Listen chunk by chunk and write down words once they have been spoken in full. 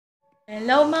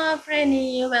Hello mga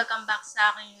friendly! Welcome back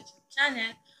sa aking YouTube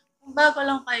channel. Kung bago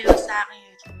lang kayo sa aking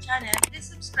YouTube channel, please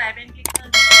subscribe and click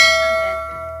the notification bell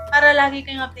para lagi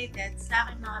kayong updated sa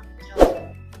aking mga video.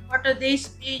 For today's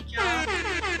video,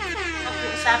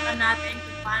 pag-uusapan natin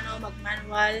kung paano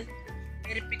mag-manual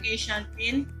verification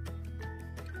PIN.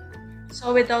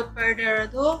 So without further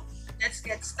ado, let's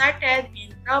get started.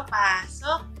 Intro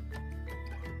pasok!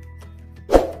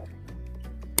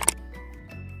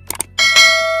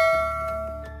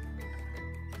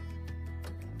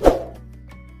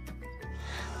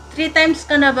 Three times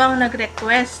ka na bang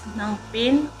nag-request ng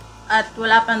PIN at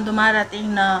wala pang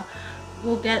dumarating na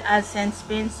Google Adsense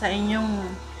PIN sa inyong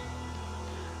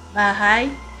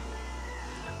bahay?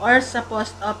 Or sa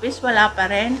post office wala pa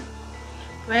rin?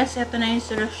 Pues, ito na yung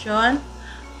solusyon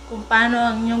kung paano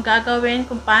ang inyong gagawin,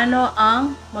 kung paano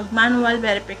ang mag-manual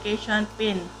verification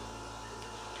PIN.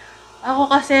 Ako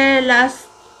kasi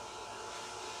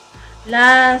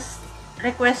last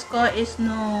request ko is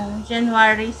no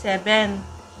January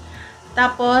 7.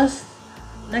 Tapos,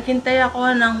 naghintay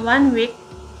ako ng 1 week.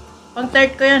 Pang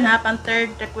third ko yun ha, pang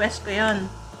third request ko yun.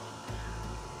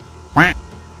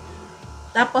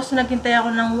 Tapos, naghintay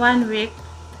ako ng 1 week,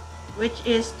 which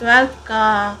is 12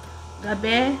 ka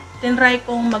gabi. Tinry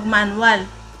kong mag-manual.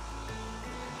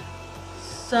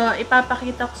 So,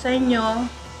 ipapakita ko sa inyo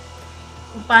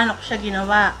kung paano ko siya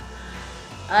ginawa.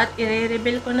 At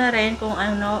i-reveal ko na rin kung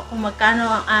magkano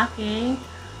ang aking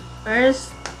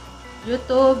first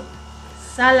YouTube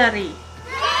salary.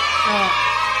 So,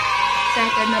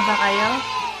 excited na ba kayo?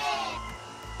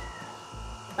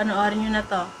 Panoorin nyo na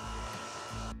to.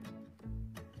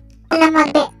 Na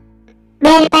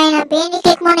mag-verify na PIN,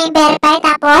 i-click mo na yung verify,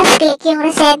 tapos click yung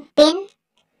reset PIN.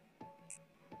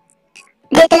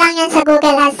 Dito lang yan sa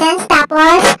Google Adsense,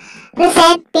 tapos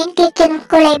reset PIN, click yung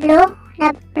kulay blue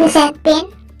na reset PIN.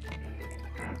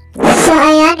 So,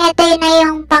 ayan, ito yun na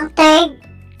yung pang third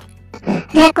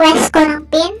request ko ng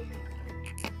PIN.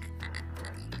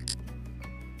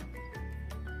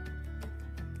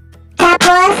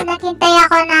 Tapos, naghintay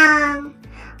ako ng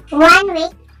 1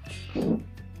 week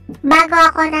bago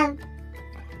ako nag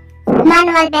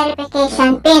manual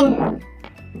verification PIN.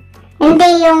 Hindi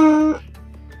yung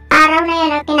araw na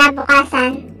yun o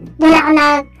kinabukasan. Doon ako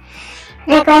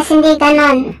nag-request, hindi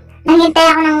ganon. Naghintay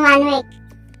ako ng 1 week.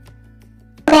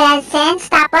 Google Adsense,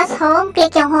 tapos home,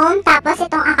 click yung home, tapos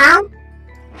itong account.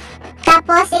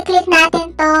 Tapos, i-click natin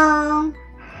tong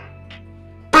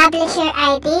publisher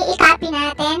ID, i-copy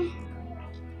natin.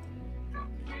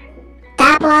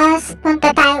 Tapos,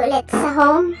 punta tayo ulit sa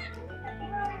home.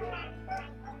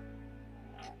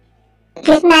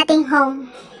 Click natin home.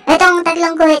 Itong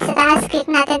tatlong guhit sa taas, click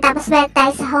natin, tapos balik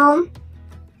tayo sa home.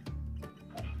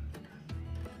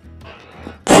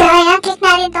 So, ayan, click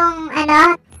natin itong,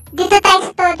 dito tayo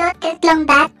sa todo, tatlong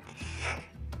dot.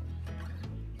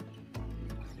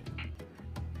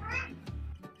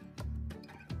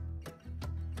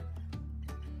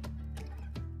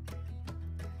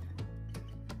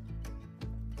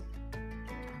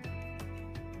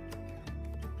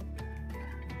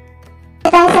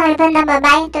 Tayo sa may bandang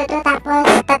baba yung todo, tapos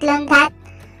tatlong dot.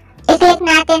 I-click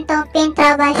natin itong PIN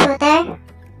troubleshooter.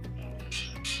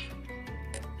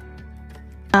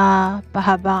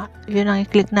 Pahaba, yun ang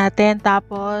i-click natin.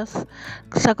 Tapos,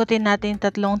 sagutin natin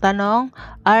tatlong tanong.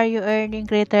 Are you earning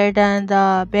greater than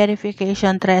the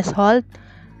verification threshold?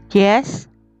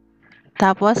 Yes.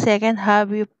 Tapos, second,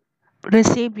 have you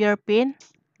received your PIN?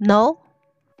 No.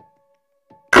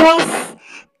 Request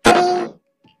 3,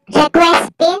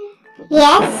 request PIN,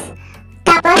 yes.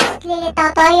 Tapos,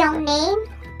 lilitaw to yung name,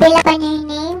 pila pa niya yung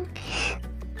name.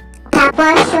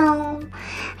 Tapos,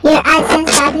 your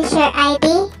Adsense publisher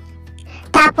ID.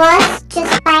 Tapos,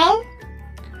 choose file.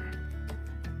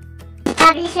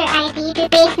 Publisher ID,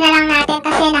 pipaste na lang natin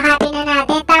kasi nakopy na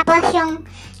natin. Tapos, yung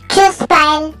choose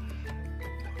file,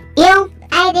 yung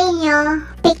ID nyo,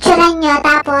 picturean nyo,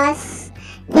 tapos,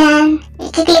 yan,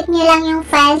 i-click nyo lang yung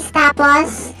files,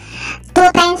 tapos, 2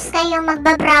 times kayong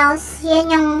magbabrowse.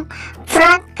 Yun yung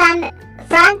front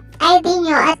ID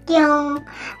nyo at yung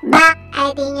back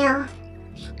ID nyo.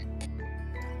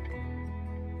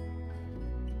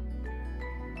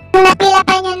 Kung napila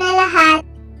pa nyo na lahat,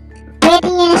 pwede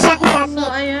nyo na siyang i-submit.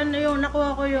 So, ayun, yung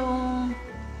nakuha ko yung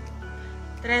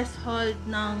threshold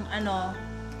ng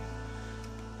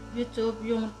YouTube,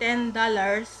 yung $10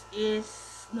 is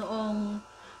noong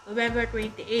November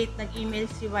 28, nag-email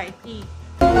si YT.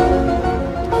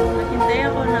 Naghintay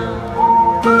ako ng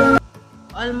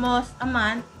almost a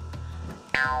month.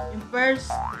 Yung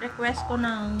first request ko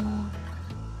ng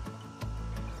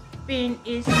PIN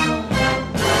is noong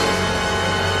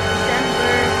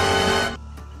December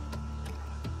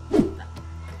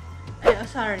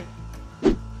sorry.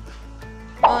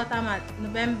 Oo, tama.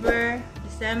 November,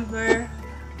 December,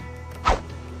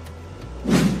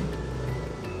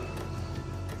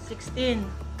 16.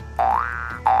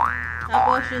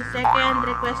 Tapos, yung second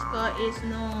request ko is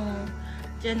nung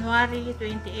January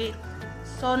 28.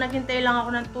 So, naghintay lang ako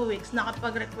ng 2 weeks.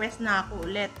 Nakapag-request na ako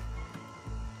ulit.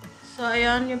 So,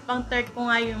 ayun, yung pang third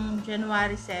ko nga yung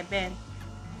January 7.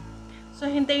 So,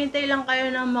 hintay-hintay lang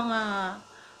kayo ng mga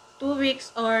 2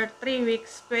 weeks or 3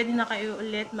 weeks. Pwede na kayo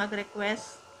ulit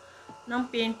mag-request ng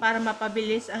PIN para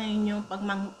mapabilis ang inyong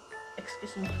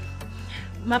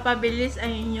mapabilis ang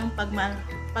inyong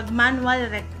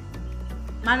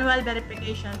manual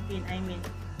verification PIN,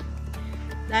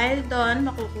 Dahil doon,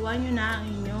 makukuha nyo na ang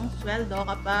inyong sweldo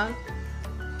kapag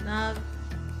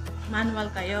nag-manual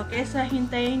kayo. Kesa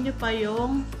hintayin nyo pa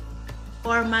yung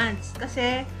 4 months.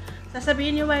 Kasi,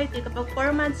 sasabihin nyo, YT, kapag 4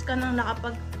 months ka nang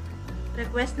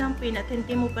nakapag-request ng PIN at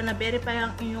hindi mo pa na-verify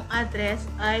ang inyong address,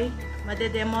 ay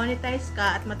madedemonetize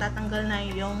ka at matatanggal na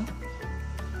yung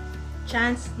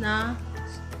chance na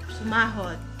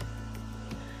sumahod.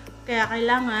 Kaya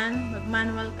kailangan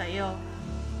mag-manual kayo.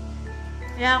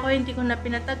 Kaya ako hindi ko na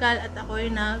pinatagal at ako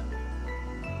yung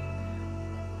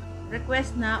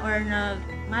nag-request na or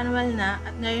nag-manual na.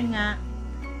 At ngayon nga,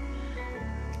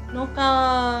 nung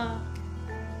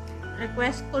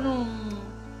request ko nung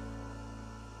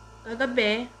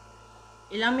kagabi,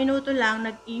 ilang minuto lang,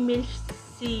 nag-email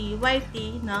si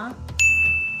YT na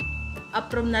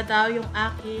approve na daw yung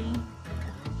aking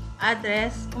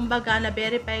address. Kumbaga,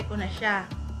 na-verify ko na siya.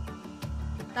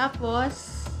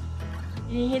 Tapos,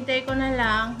 hinihintay ko na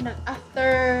lang, after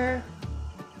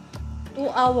 2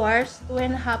 hours,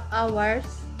 2.5 hours,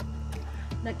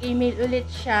 nag-email ulit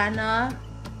siya na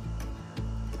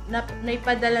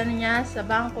naipadala niya sa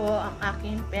bangko ang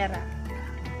aking pera.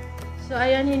 So,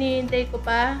 ayun, hinihintay ko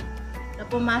pa na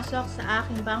pumasok sa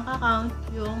aking bank account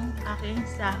yung aking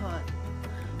sahod.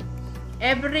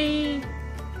 Every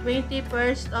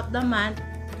 21st of the month,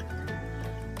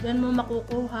 doon mo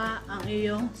makukuha ang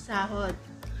iyong sahod.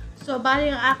 So, bali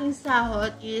ang aking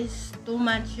sahod is 2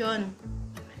 months yun.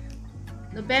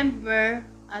 November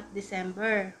at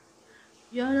December.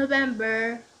 Yung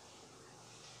November,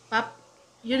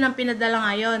 yun ang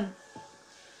pinadala ngayon.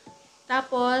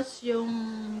 Tapos, yung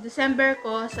December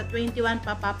ko, sa 21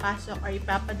 papapasok or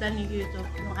ipapadala ni YouTube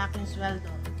yung aking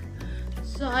sweldo.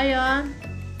 So, ayun.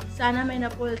 Sana may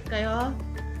napulot kayo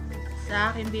sa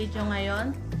aking video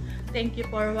ngayon. Thank you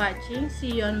for watching.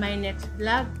 See you on my next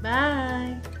vlog.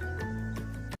 Bye!